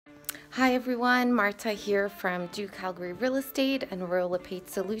Hi everyone, Marta here from Calgary Real Estate and Rural LePage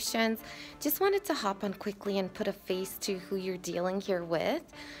Solutions. Just wanted to hop on quickly and put a face to who you're dealing here with.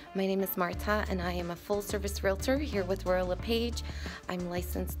 My name is Marta and I am a full-service realtor here with Rural LePage. I'm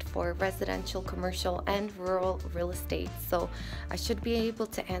licensed for residential, commercial, and rural real estate, so I should be able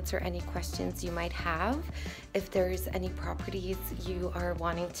to answer any questions you might have. If there's any properties you are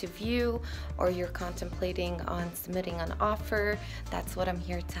wanting to view or you're contemplating on submitting an offer, that's what I'm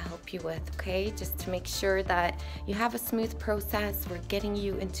here to help you with, okay? Just to make sure that you have a smooth process. We're getting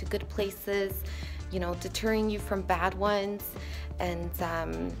you into good places, deterring you from bad ones, and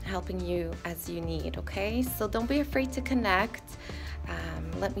helping you as you need, okay? So don't be afraid to connect.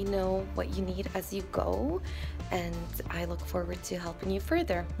 Let me know what you need as you go, and I look forward to helping you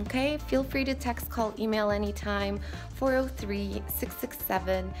further, okay? Feel free to text, call, email anytime,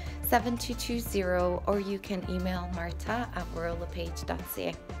 403-667-7220, or you can email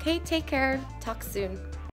marta@rurallepage.ca. Okay, take care. Talk soon.